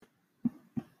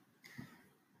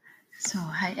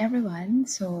Hi everyone.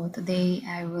 Today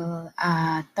I will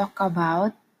talk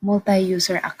about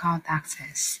multi-user account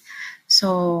access.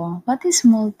 What is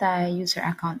multi-user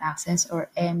account access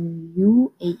or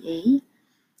MUAA?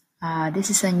 This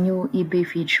is a new eBay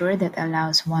feature that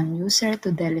allows one user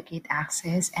to delegate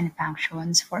access and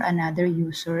functions for another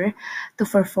user to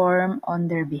perform on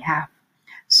their behalf.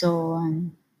 So,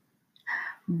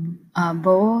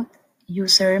 both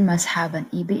user must have an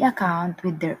eBay account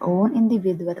with their own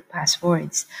individual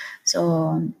passwords.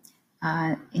 In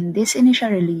this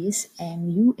initial release,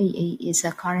 MUAA is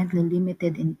currently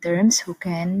limited in terms who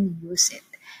can use it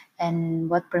and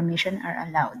what permission are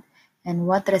allowed and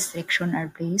what restrictions are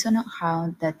placed on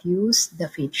account that use the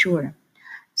feature.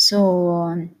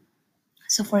 So,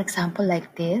 for example,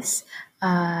 like this,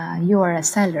 you are a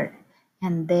seller,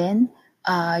 and then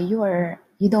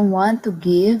you don't want to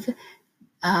give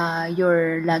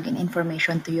your login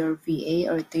information to your VA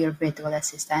or to your virtual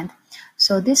assistant.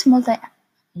 So this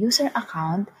multi-user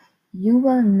account, you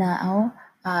will now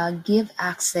give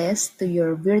access to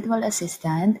your virtual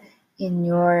assistant in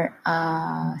your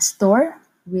store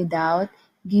without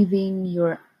giving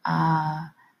your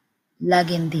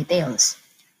login details.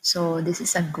 So this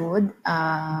is a good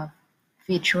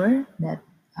feature that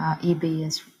eBay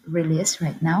has released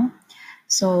right now.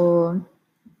 So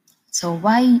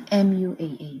why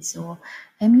MUAA? So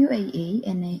MUAA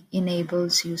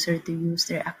enables user to use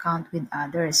their account with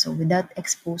others, so without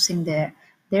exposing their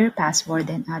password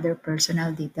and other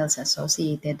personal details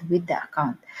associated with the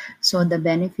account. So the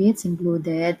benefits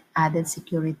included added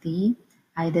security,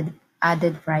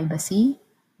 added privacy,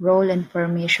 role and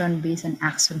permission based on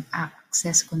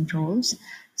access controls,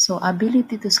 so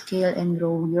ability to scale and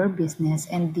grow your business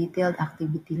and detailed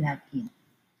activity login.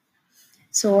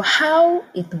 So how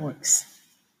it works?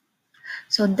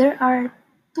 So there are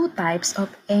two types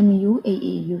of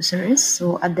MUAA users,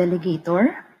 so a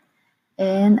delegator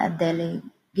and a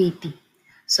delegatee.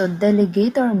 So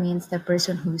delegator means the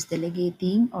person who is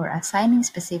delegating or assigning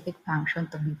specific function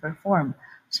to be performed.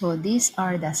 So these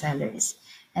are the sellers.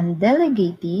 And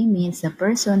delegatee means the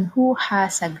person who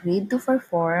has agreed to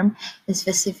perform a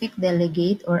specific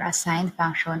delegate or assigned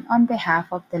function on behalf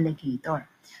of delegator.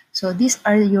 So these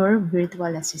are your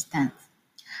virtual assistants.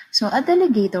 So a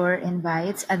delegator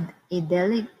invites a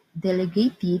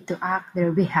delegatee to act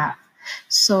their behalf.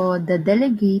 So the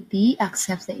delegatee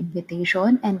accepts the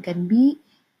invitation and can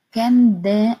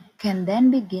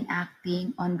then begin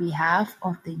acting on behalf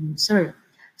of the user.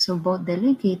 So both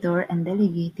delegator and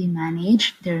delegatee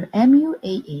manage their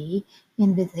MUAA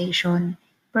invitation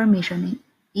permission in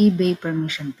eBay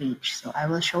permission page. So I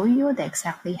will show you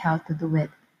exactly how to do it.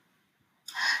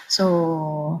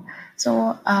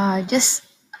 Just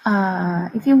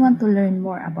if you want to learn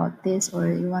more about this,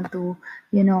 or you want to,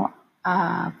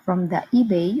 from the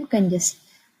eBay, you can just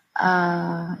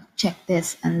check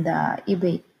this on the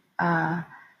uh,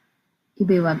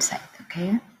 eBay website.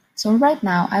 Okay. So right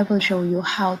now, I will show you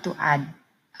how to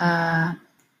uh,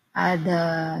 add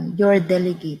your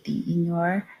delegatee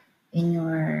in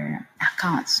your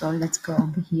account. So let's go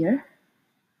over here.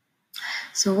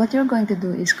 So what you're going to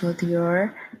do is go to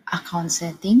your account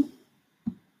setting,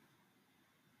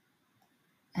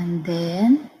 and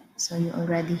then so you're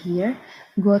already here,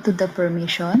 go to the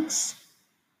permissions.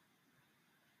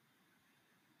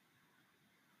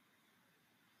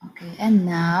 Okay, and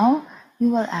now you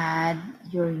will add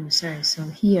your user. So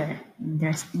here in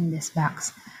this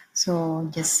box, so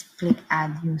just click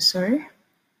add user,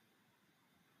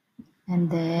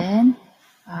 and then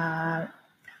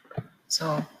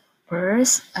so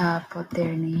first put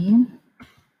their name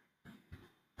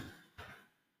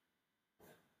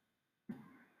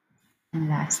and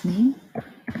last name,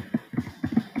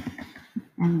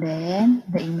 and then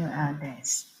the email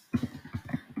address.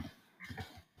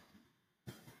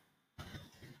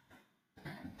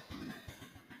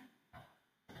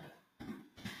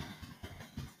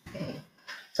 Okay.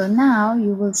 So now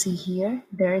you will see here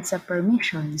there is a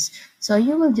permissions. So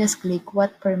you will just click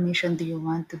what permission do you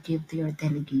want to give to your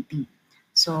delegatee.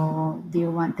 So do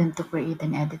you want them to create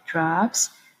and edit drafts,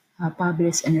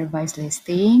 publish and revise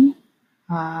listing,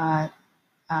 uh,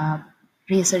 uh,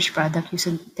 research product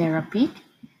using Therapy,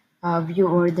 view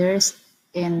orders,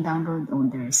 and download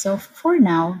orders. So for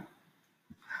now,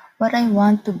 what I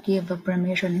want to give a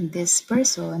permission in this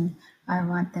person, I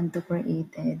want them to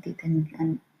create, edit,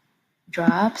 and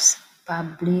drops,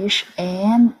 publish,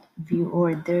 and view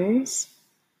orders.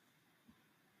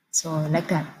 So like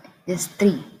that, it's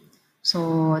three.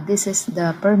 So this is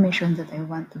the permission that I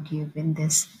want to give in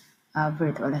this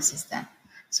virtual assistant.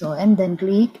 So and then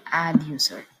click add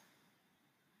user.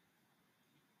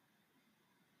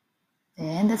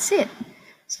 and that's it.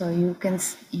 So you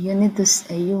need to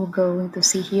you're going to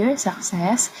see here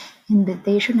success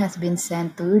invitation has been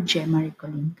sent to Gemma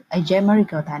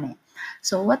Ricotane.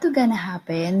 So what is gonna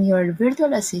happen? Your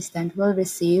virtual assistant will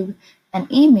receive an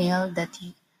email that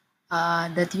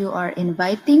you are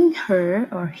inviting her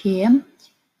or him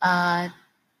uh,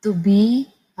 to be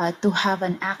to have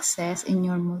an access in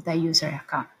your multi-user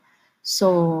account.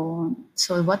 So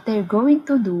what they're going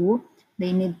to do,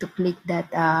 they need to click that.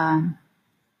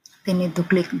 They need to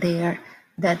click there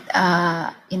that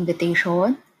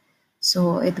invitation.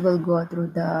 So it will go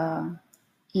through the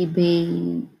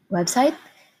eBay website,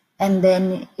 and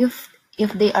then if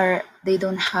they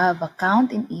don't have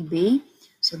account in eBay,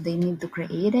 so they need to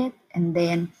create it, and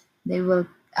then they will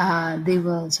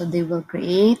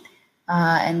create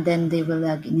and then they will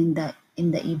log in the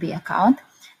eBay account,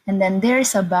 and then there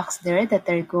is a box there that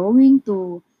they're going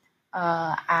to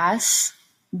ask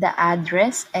the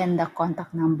address and the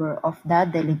contact number of the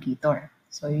delegator.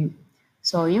 So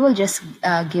you will just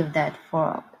give that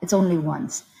for it's only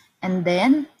once, and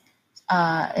then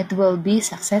it will be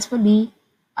successfully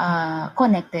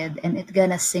connected, and it's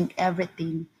gonna sync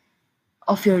everything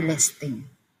of your listing.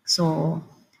 So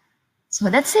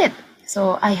that's it.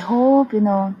 So I hope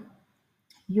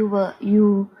you will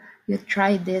you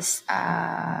try this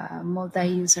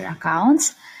multi-user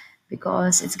accounts,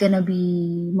 because it's gonna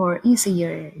be more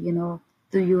easier,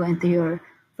 to you and to your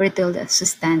virtual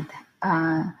assistant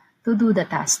to do the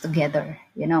task together.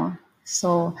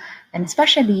 So, and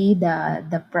especially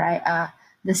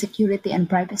the security and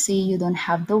privacy, you don't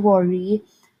have to worry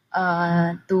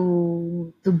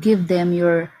to give them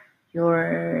your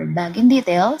login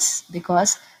details,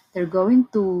 because they're going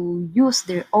to use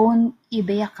their own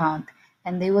eBay account,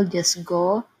 and they will just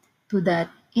go to that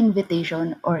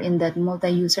invitation or in that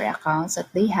multi-user accounts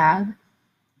that they have,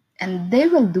 and they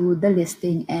will do the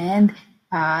listing and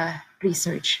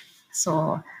research.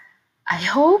 So I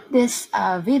hope this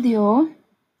video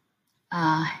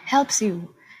helps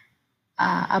you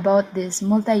about these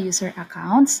multi-user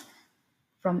accounts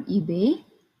from eBay.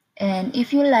 And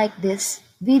if you like this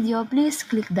video, please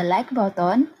click the like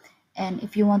button. And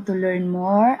if you want to learn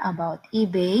more about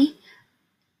eBay,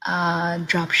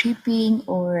 drop shipping,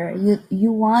 or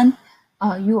you are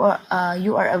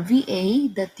a VA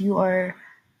that you are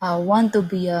want to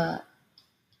be a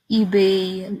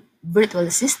eBay virtual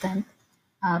assistant,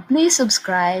 please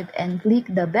subscribe and click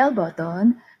the bell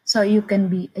button so you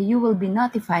will be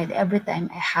notified every time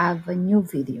I have a new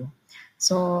video.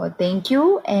 So thank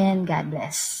you and God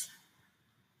bless.